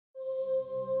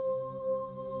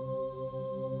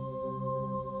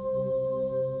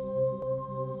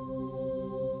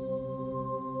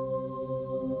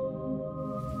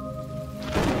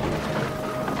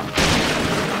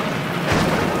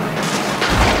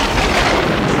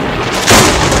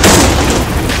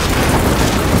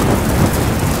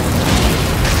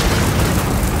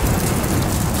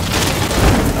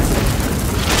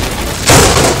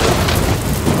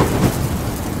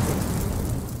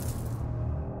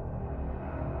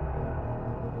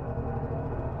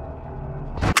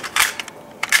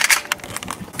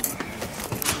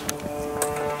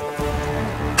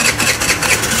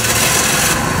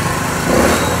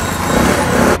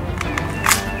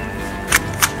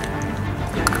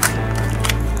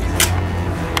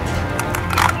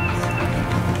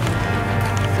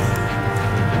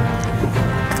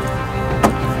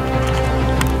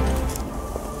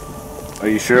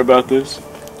you sure about this?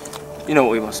 You know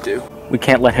what we must do. We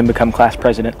can't let him become class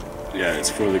president. Yeah, it's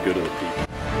for the good of the people.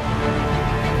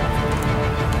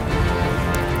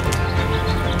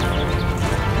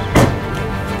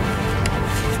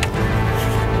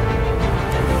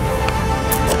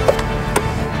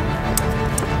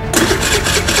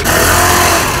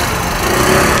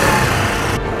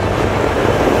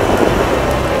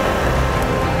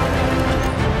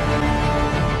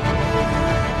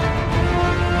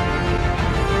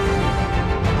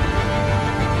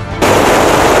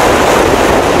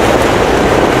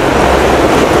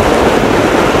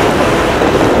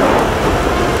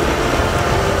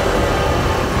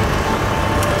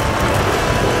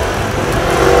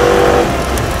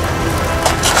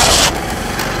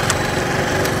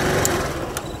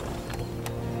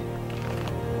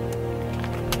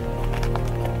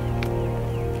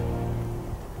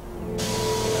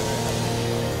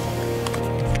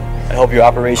 I hope your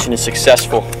operation is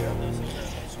successful.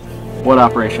 What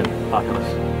operation, Oculus?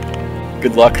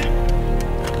 Good luck.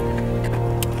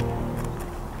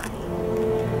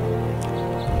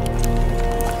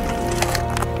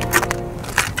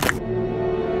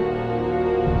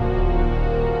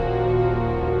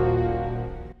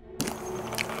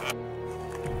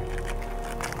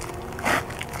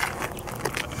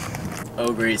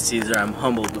 Oh, great Caesar, I'm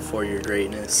humbled before your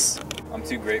greatness. I'm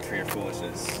too great for your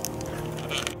foolishness.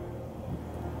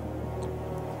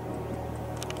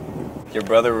 Your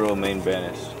brother will remain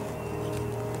banished.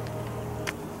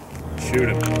 Shoot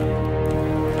him.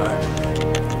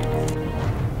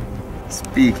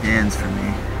 Speak hands for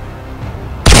me.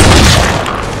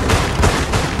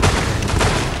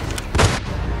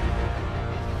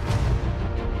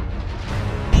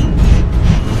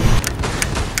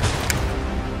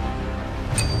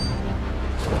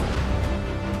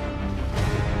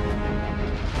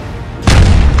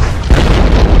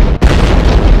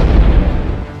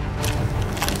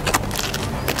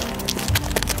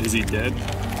 Is he dead?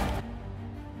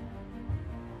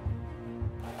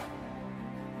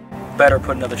 Better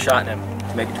put another shot in him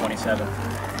to make it 27.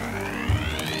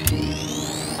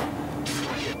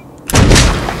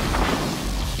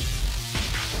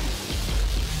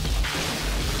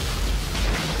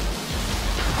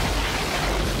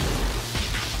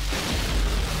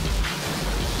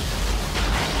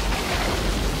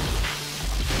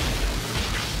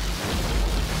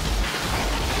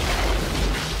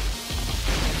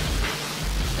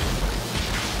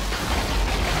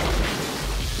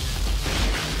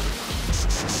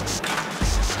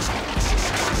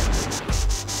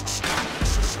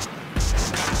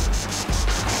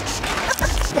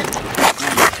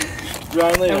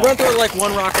 And run through it like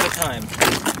one rock at a time.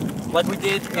 Like we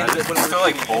did in the... When still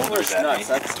like boulders at me.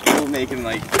 That's still making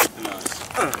like the most.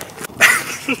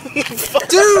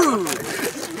 Dude!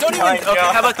 Don't even... Okay,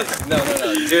 how about this? No.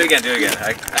 Do it again, do it again. If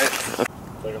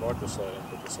I can mark the slide and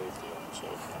put the safety on, so.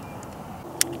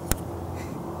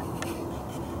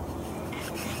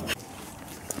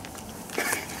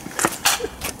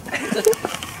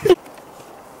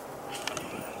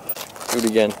 Do it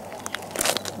again.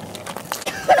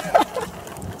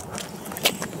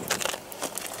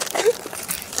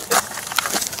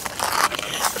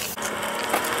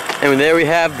 And there we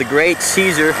have the great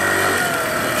Caesar.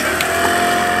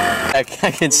 I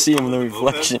can see him in the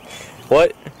reflection. What?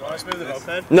 Do you want to smooth the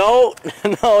moped? No,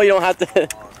 no, you don't have to.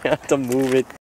 You have to move it.